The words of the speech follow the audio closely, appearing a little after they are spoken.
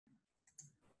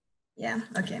Yeah,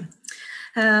 okay.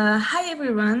 Hi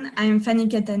everyone, I'm Fanny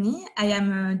Cattani. I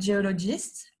am a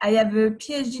geologist. I have a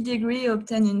PhD degree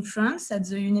obtained in France at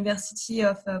the University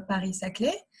of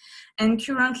Paris-Saclay. And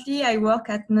currently I work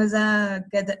at NASA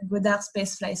Goddard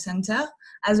Space Flight Center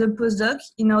as a postdoc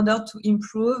in order to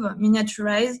improve,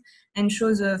 miniaturize, and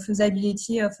show the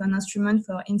feasibility of an instrument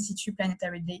for in situ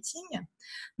planetary dating.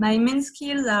 My main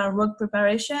skills are rock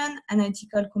preparation,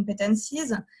 analytical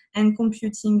competencies, and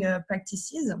computing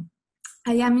practices.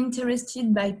 I am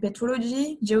interested by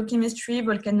petrology, geochemistry,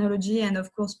 volcanology, and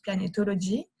of course,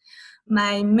 planetology.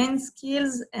 My main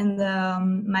skills and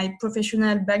my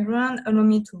professional background allow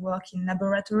me to work in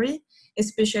laboratory,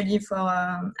 especially for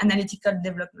analytical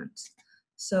development.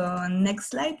 So next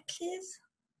slide, please.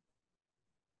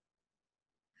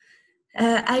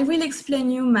 I will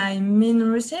explain you my main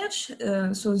research.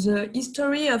 So the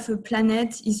history of a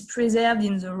planet is preserved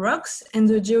in the rocks and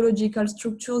the geological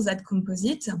structures that compose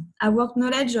it. Our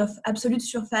knowledge of absolute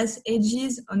surface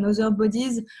edges on other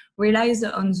bodies relies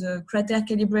on the crater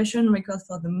calibration record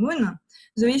for the Moon.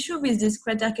 The issue with this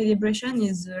crater calibration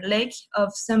is the lack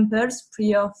of samples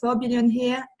prior 4 billion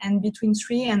years and between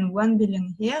 3 and 1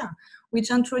 billion years,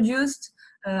 which introduced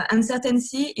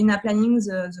uncertainty in applying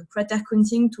the crater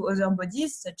counting to other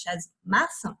bodies such as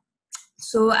Mars.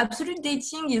 So absolute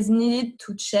dating is needed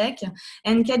to check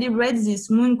and calibrate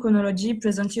this moon chronology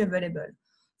presently available.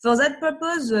 For that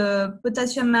purpose, the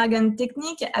potassium-argon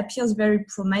technique appears very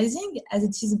promising as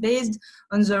it is based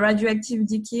on the radioactive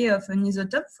decay of an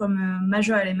isotope from a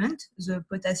major element, the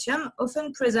potassium,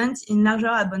 often present in larger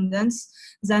abundance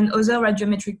than other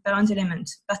radiometric parent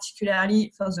elements,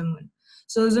 particularly for the moon.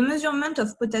 So the measurement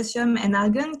of potassium and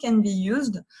argon can be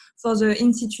used for the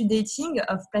in situ dating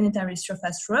of planetary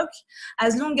surface rock,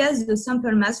 as long as the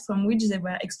sample mass from which they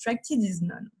were extracted is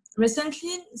known.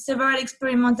 Recently, several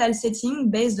experimental settings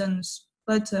based on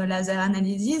spot laser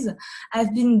analysis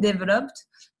have been developed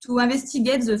to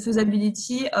investigate the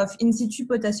feasibility of in situ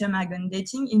potassium-argon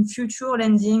dating in future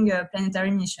landing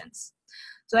planetary missions.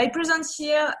 So I present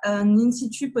here an in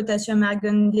situ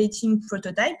potassium-argon dating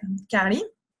prototype, CARLI,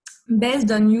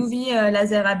 based on UV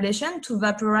laser ablation to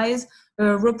vaporize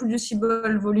a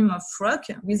reproducible volume of rock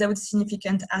without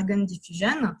significant argon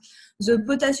diffusion. The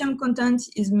potassium content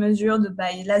is measured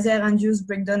by laser-induced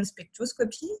breakdown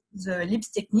spectroscopy, the LIPS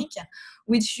technique,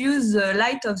 which uses the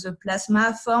light of the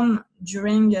plasma formed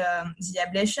during the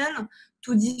ablation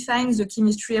to define the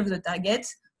chemistry of the target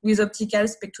with optical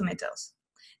spectrometers.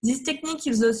 This technique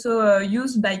is also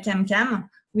used by CAMCAM,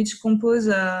 which compose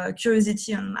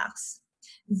Curiosity on Mars.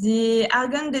 The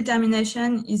argon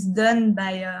determination is done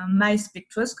by mass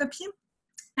spectroscopy.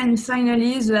 And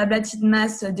finally, the ablated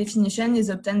mass definition is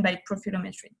obtained by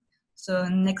profilometry. So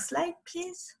next slide,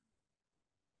 please.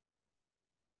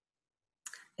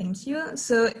 Thank you.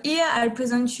 So here I'll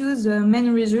present you the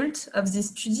main result of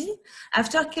this study.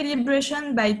 After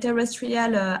calibration by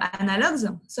terrestrial analogs,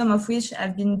 some of which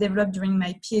have been developed during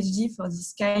my PhD for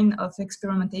this kind of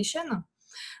experimentation,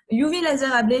 UV laser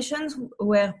ablations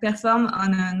were performed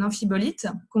on an amphibolite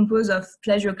composed of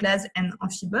plagioclase and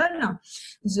amphibole.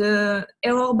 The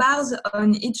error bars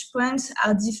on each point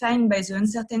are defined by the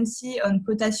uncertainty on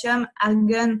potassium,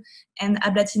 argon, and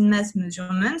ablated mass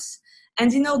measurements.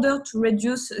 And in order to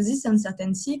reduce this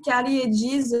uncertainty, CARLI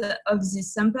edges of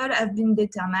this sample have been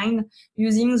determined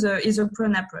using the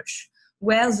isochron approach,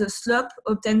 where the slope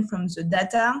obtained from the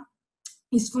data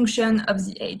is function of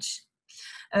the edge.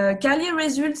 CARLI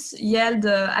results yield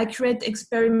accurate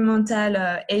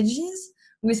experimental edges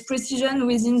with precision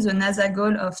within the NASA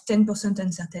goal of 10%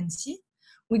 uncertainty.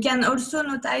 We can also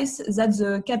notice that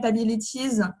the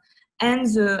capabilities and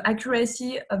the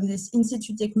accuracy of this in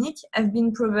situ technique have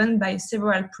been proven by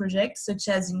several projects, such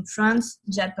as in France,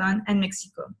 Japan, and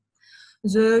Mexico.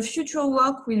 The future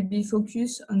work will be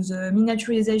focused on the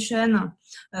miniaturization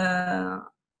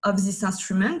of this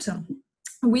instrument,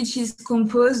 which is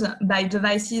composed by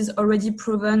devices already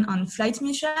proven on flight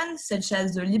missions, such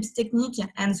as the LIPS technique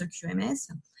and the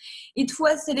QMS. It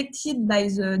was selected by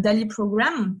the DALI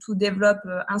program to develop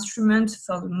an instrument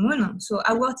for the moon. So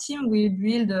our team will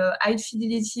build a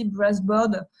high-fidelity brass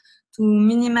board to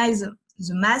minimize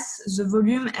the mass, the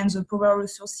volume, and the power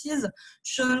resources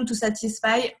shown to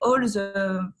satisfy all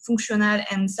the functional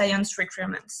and science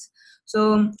requirements.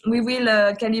 So we will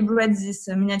calibrate this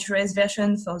miniaturized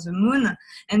version for the moon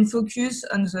and focus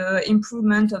on the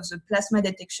improvement of the plasma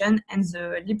detection and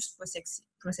the LIPS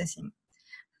processing.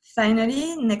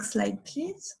 Finally, next slide,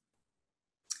 please.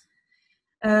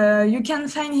 You can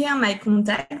find here my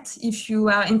contact. If you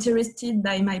are interested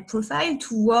by my profile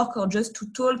to work or just to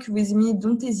talk with me,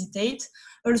 don't hesitate.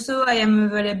 Also, I am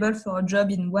available for a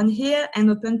job in 1 year and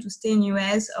open to stay in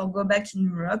US or go back in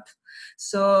Europe.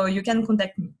 So you can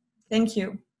contact me. Thank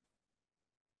you.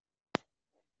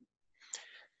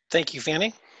 Thank you,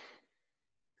 Fanny.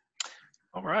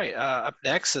 All right, up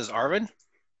next is Arvind.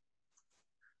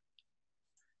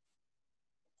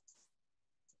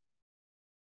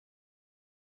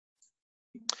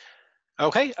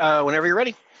 Okay, whenever you're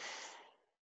ready.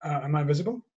 Am I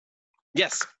visible?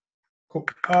 Yes. Cool.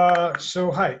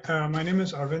 So hi, my name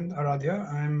is Arvind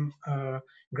Aradhya. I'm a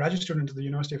graduate student at the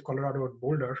University of Colorado at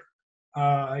Boulder.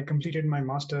 I completed my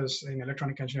master's in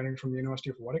electronic engineering from the University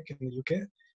of Warwick in the UK.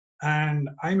 And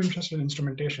I'm interested in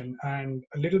instrumentation and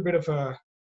a little bit of a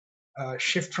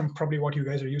shift from probably what you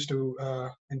guys are used to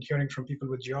and hearing from people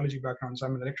with geology backgrounds.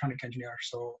 I'm an electronic engineer,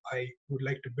 so I would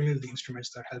like to build the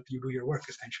instruments that help you do your work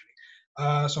essentially.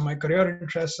 So my career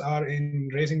interests are in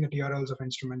raising the TRLs of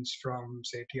instruments from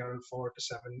say TRL 4 to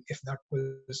 7.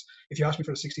 If you ask me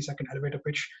for a 60-second elevator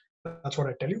pitch, that's what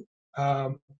I tell you.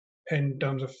 In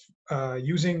terms of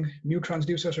using new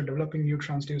transducers or developing new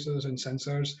transducers and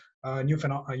sensors,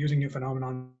 using new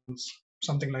phenomena,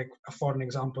 something like, for an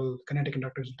example, kinetic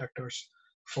inductors detectors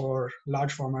for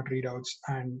large format readouts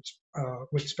and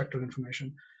with spectral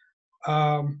information.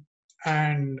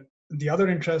 And the other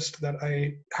interest that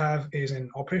I have is in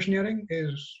operationeering,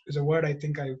 is a word I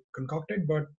think I concocted,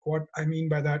 but what I mean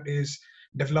by that is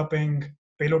developing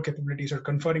payload capabilities or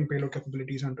conferring payload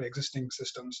capabilities onto existing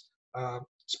systems,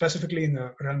 specifically in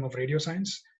the realm of radio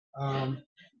science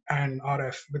and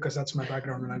RF, because that's my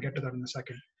background, and I'll get to that in a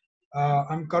second.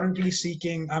 I'm currently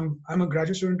seeking, I'm a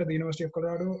graduate student at the University of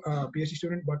Colorado, PhD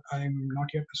student, but I'm not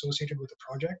yet associated with a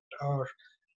project or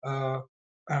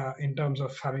in terms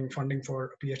of having funding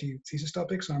for a PhD thesis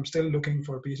topic. So I'm still looking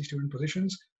for PhD student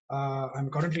positions. I'm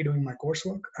currently doing my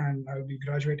coursework, and I'll be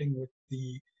graduating with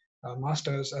the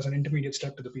master's as an intermediate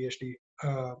step to the PhD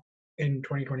in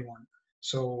 2021.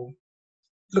 So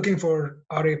looking for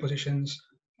RA positions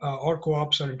or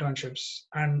co-ops or internships.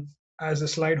 And as the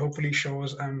slide hopefully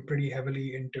shows, I'm pretty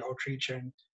heavily into outreach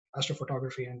and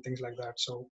astrophotography and things like that.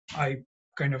 So I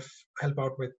kind of help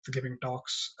out with giving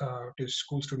talks to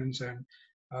school students and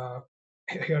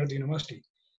here at the university.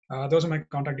 Those are my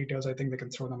contact details. I think they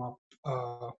can throw them up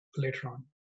later on.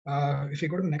 If you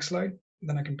go to the next slide,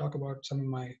 then I can talk about some of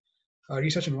my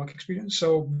research and work experience.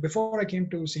 So before I came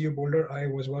to CU Boulder, I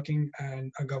was working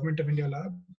in a Government of India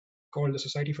lab called the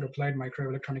Society for Applied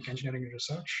Microelectronic Engineering and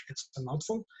Research. It's a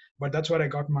mouthful, but that's where I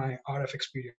got my RF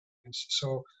experience.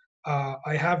 So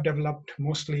I have developed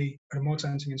mostly remote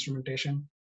sensing instrumentation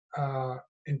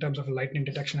in terms of lightning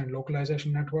detection and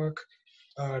localization network,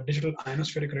 digital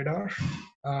ionospheric radar,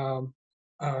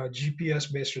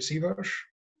 GPS-based receiver,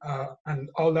 and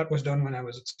all that was done when I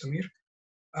was at Samir.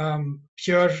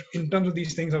 Here, in terms of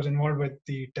these things, I was involved with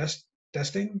the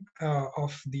testing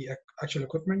of the actual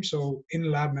equipment. So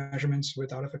in-lab measurements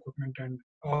with RF equipment and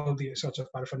all the sorts of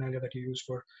paraphernalia that you use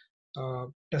for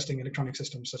testing electronic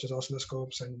systems, such as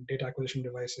oscilloscopes and data acquisition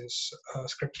devices,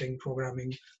 scripting,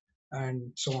 programming,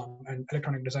 and so on, and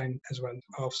electronic design as well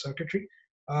of circuitry.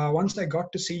 Once I got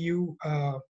to CU,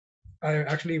 I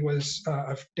actually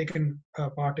I've taken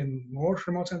part in more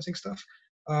remote sensing stuff.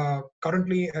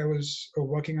 Currently, I was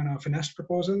working on a finesse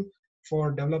proposal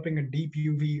for developing a deep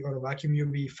UV or a vacuum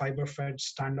UV fiber-fed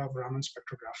standoff Raman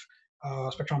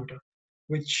spectrometer,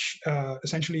 which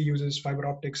essentially uses fiber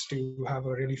optics to have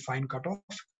a really fine cutoff.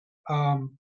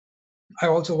 I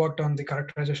also worked on the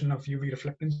characterization of UV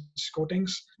reflectance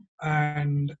coatings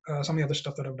and some of the other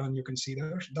stuff that I've done, you can see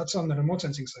there. That's on the remote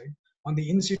sensing side. On the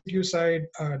in-situ side,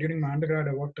 during my undergrad,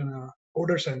 I worked on an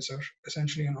odor sensor,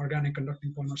 essentially an organic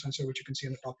conducting polymer sensor, which you can see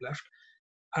in the top left,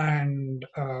 and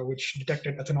which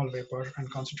detected ethanol vapor and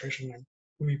concentration. And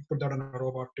we put that on a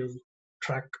robot to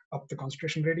track up the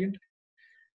concentration gradient.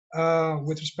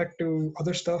 With respect to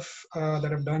other stuff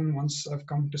that I've done once I've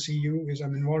come to CU is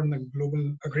I'm involved in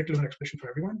the Great Lunar Expedition for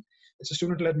Everyone. It's a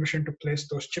student-led mission to place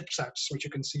those chipsats, which you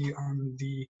can see on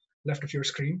the left of your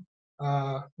screen,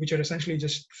 which are essentially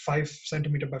just 5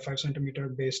 centimeter by 5 centimeter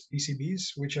based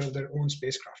PCBs, which are their own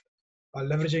spacecraft.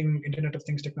 Leveraging Internet of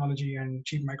Things technology and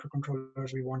cheap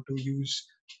microcontrollers, we want to use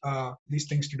these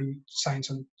things to do science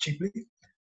cheaply.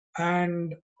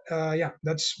 And yeah,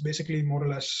 that's basically more or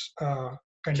less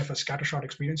kind of a scattershot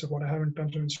experience of what I have in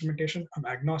terms of instrumentation. I'm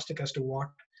agnostic as to what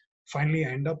finally I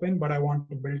end up in, but I want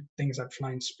to build things that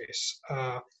fly in space.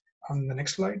 On the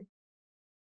next slide.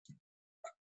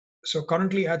 So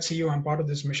currently at CU, I'm part of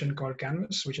this mission called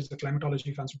CANVAS, which is the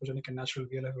Climatology, Anthropogenic, and Natural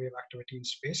VLF Wave Activity in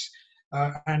Space.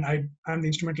 And I'm the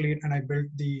instrument lead, and I built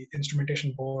the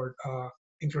instrumentation board,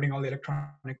 including all the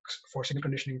electronics for signal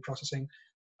conditioning processing,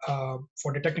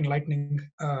 for detecting lightning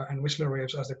and whistler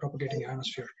waves as they're propagating the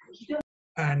ionosphere.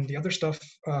 And the other stuff,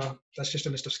 that's just a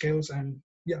list of skills. And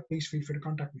yeah, please feel free to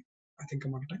contact me. I think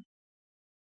I'm out of time.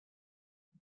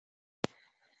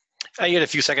 You had a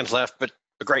few seconds left, but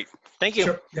great. Thank you.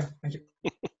 Sure. Yeah, thank you.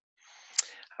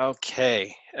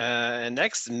 Okay.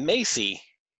 Next, Macey.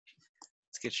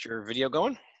 Let's get your video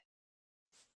going.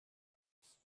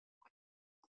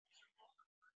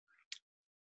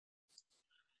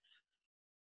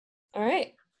 All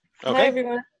right. Okay. Hi,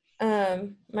 everyone.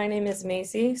 My name is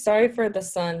Macey. Sorry for the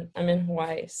sun. I'm in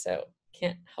Hawaii, so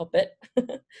can't help it.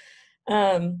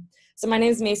 So my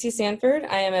name is Macey Sandford.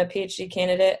 I am a PhD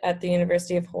candidate at the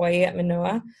University of Hawaii at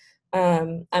Manoa.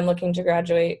 I'm looking to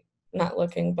graduate, not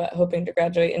looking, but hoping to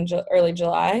graduate in early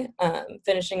July,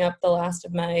 finishing up the last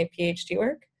of my PhD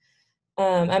work.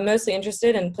 I'm mostly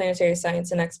interested in planetary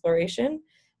science and exploration.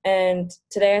 And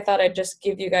today I thought I'd just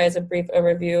give you guys a brief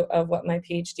overview of what my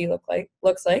PhD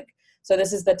looks like. So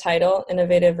this is the title,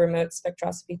 Innovative Remote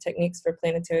Spectroscopy Techniques for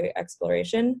Planetary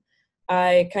Exploration.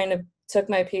 I kind of took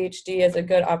my PhD as a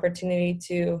good opportunity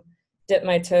to dip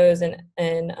my toes in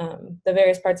the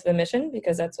various parts of a mission,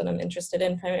 because that's what I'm interested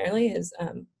in primarily, is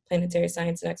planetary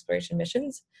science and exploration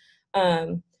missions.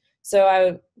 So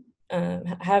I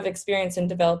have experience in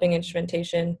developing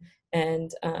instrumentation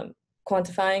and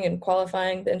quantifying and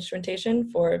qualifying the instrumentation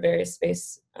for various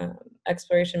space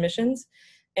exploration missions.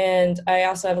 And I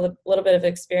also have a little bit of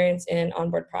experience in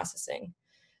onboard processing.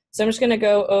 So I'm just going to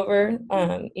go over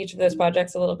each of those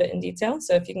projects a little bit in detail.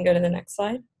 So if you can go to the next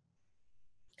slide.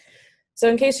 So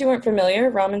in case you weren't familiar,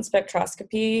 Raman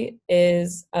spectroscopy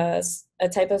is a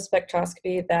type of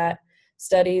spectroscopy that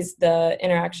studies the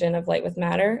interaction of light with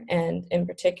matter, and in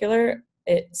particular,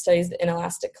 it studies the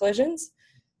inelastic collisions.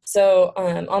 So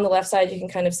on the left side, you can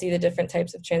kind of see the different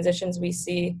types of transitions we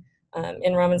see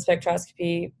in Raman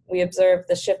spectroscopy. We observe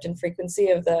the shift in frequency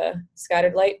of the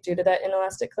scattered light due to that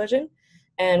inelastic collision,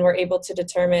 and we're able to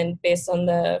determine, based on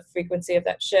the frequency of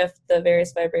that shift, the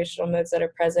various vibrational modes that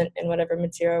are present in whatever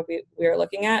material we are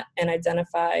looking at, and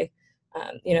identify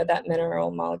that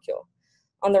mineral molecule.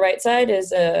 On the right side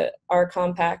is our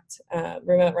compact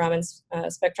remote Raman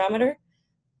spectrometer.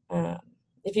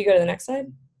 If you go to the next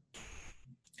slide.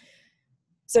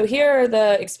 So here are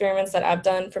the experiments that I've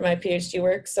done for my PhD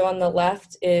work. So on the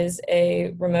left is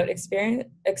a remote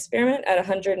experiment at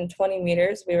 120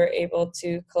 meters. We were able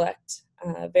to collect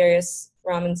various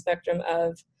Raman spectrum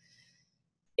of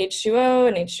H2O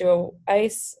and H2O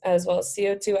ice, as well as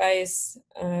CO2 ice.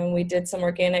 We did some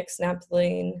organics,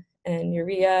 naphthalene and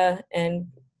urea, and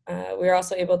we were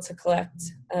also able to collect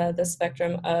the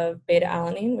spectrum of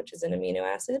beta-alanine, which is an amino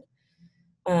acid.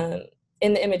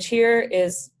 In the image here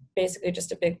is basically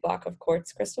just a big block of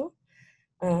quartz crystal.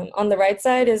 On the right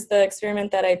side is the experiment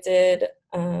that I did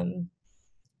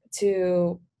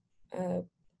to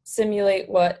simulate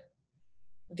what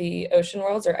the ocean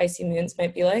worlds or icy moons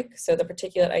might be like. So the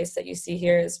particulate ice that you see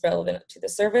here is relevant to the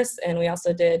surface, and we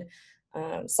also did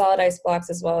solid ice blocks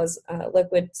as well as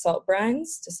liquid salt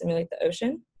brines to simulate the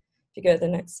ocean. If you go to the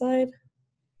next slide.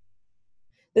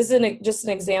 This is just an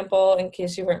example, in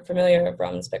case you weren't familiar with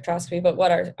Raman spectroscopy, but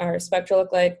what our spectra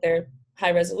look like. They're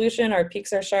high resolution, our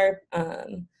peaks are sharp.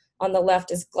 On the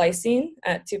left is glycine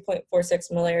at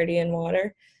 2.46 molarity in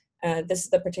water. This is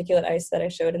the particulate ice that I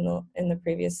showed in the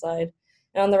previous slide.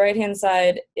 And on the right-hand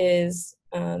side is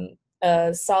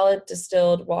a solid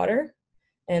distilled water,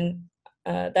 and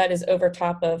that is over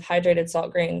top of hydrated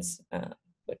salt grains,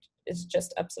 which is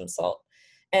just Epsom salt.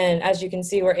 And as you can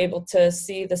see, we're able to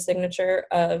see the signature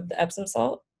of the Epsom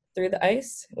salt through the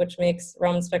ice, which makes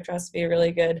Raman spectroscopy a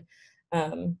really good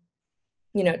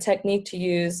technique to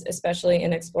use, especially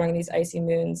in exploring these icy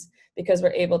moons, because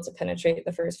we're able to penetrate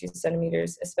the first few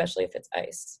centimeters, especially if it's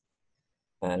ice.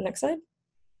 Next slide.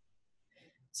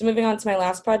 So moving on to my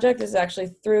last project, this is actually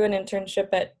through an internship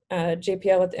at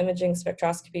JPL with the Imaging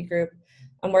Spectroscopy Group.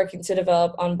 I'm working to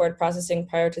develop onboard processing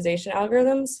prioritization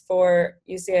algorithms for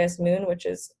UCIS Moon, which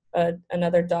is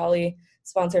another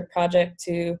DALI-sponsored project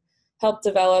to help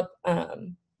develop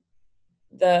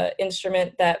the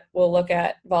instrument that will look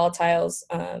at volatiles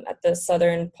at the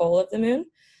southern pole of the moon.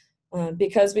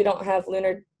 Because we don't have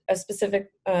a specific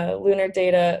lunar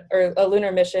data or a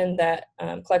lunar mission that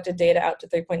collected data out to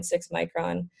 3.6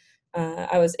 micron,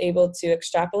 I was able to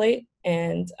extrapolate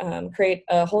and create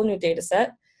a whole new data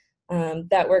set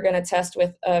that we're going to test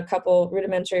with a couple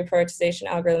rudimentary prioritization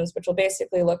algorithms, which will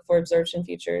basically look for absorption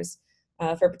features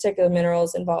for particular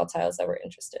minerals and volatiles that we're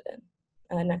interested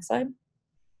in. Next slide.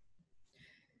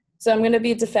 So I'm going to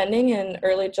be defending in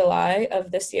early July of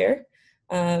this year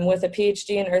with a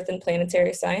PhD in Earth and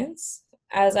Planetary Science.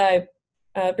 As I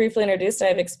briefly introduced, I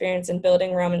have experience in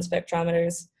building Raman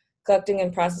spectrometers, collecting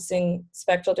and processing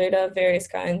spectral data of various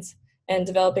kinds, and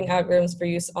developing algorithms for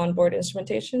use on board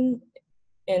instrumentation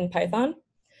in Python.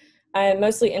 I am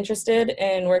mostly interested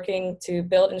in working to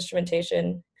build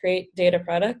instrumentation, create data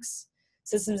products,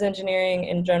 systems engineering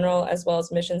in general, as well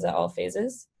as missions at all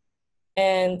phases.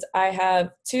 And I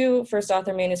have 2 first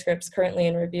author manuscripts currently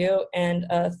in review and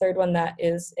a 3rd one that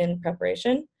is in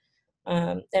preparation.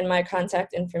 And my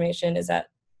contact information is at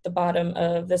the bottom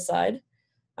of this slide.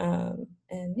 And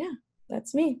yeah,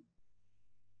 that's me.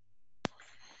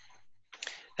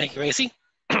 Thank you, Macey.